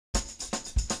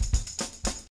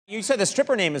You said the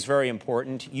stripper name is very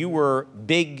important. You were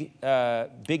Big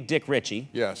Dick Richie.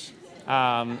 Yes.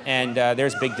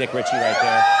 There's Big Dick Richie right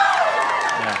there.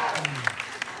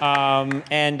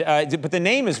 Yeah. But the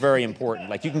name is very important.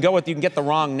 Like you can get the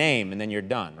wrong name and then you're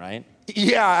done, right?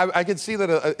 Yeah, I could see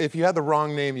that if you had the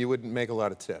wrong name, you wouldn't make a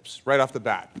lot of tips right off the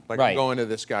bat. Like right. I'm going to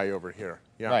this guy over here.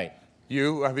 Yeah. Right.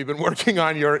 Have you been working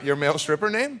on your male stripper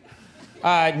name?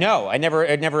 No, it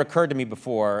never occurred to me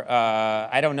before.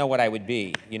 I don't know what I would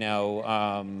be, you know.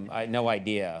 I no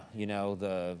idea, you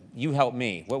know. You help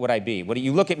me. What would I be? What do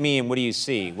you look at me and what do you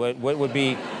see? What would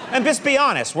be? And just be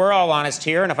honest. We're all honest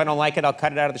here, and if I don't like it, I'll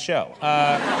cut it out of the show.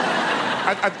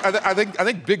 I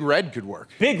think Big Red could work.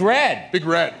 Big Red. Big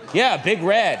Red. Yeah, Big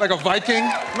Red. Like a Viking.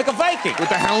 Like a Viking. With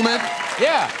the helmet.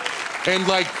 Yeah. And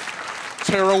like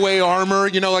tearaway armor.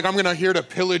 You know, like I'm gonna here to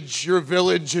pillage your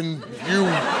village and you.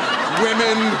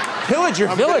 Women. Pillage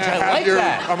your village, I like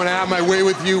that. I'm gonna have my way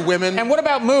with you, women. And what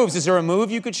about moves? Is there a move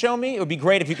you could show me? It would be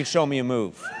great if you could show me a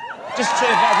move. I'd love to see a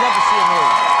move.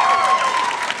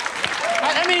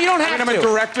 I mean, you don't have to. I'm a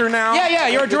director now? Yeah,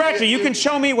 you're a director. You can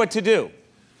show me what to do.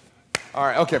 All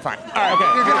right, okay, fine. All right, okay.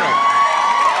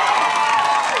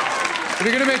 If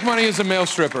you're gonna make money as a male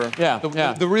stripper,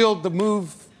 the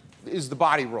move is the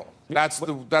body roll. That's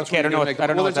okay, what I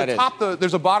don't know what that is.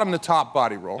 There's a bottom to top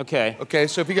body roll. Okay. Okay,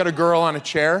 so if you got a girl on a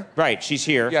chair. Right, she's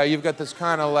here. Yeah, you've got this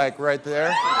kind of like right there.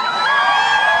 Yeah,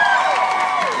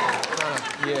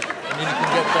 and then you can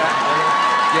get that.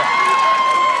 Yeah.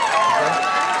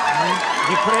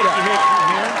 You put it here?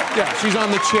 Yeah, she's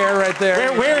on the chair right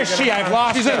there. Where is she? I've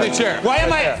lost her. She's in the chair. Why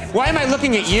am I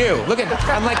looking at you? Look at,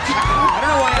 I'm like, I don't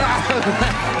know why.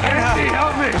 Andy,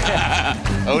 help me.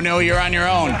 Oh no, you're on your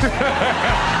own.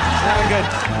 Really good.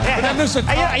 But then there's a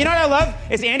you know what I love?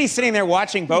 Is Andy sitting there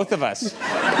watching both of us.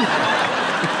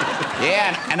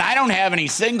 Yeah, and I don't have any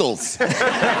singles.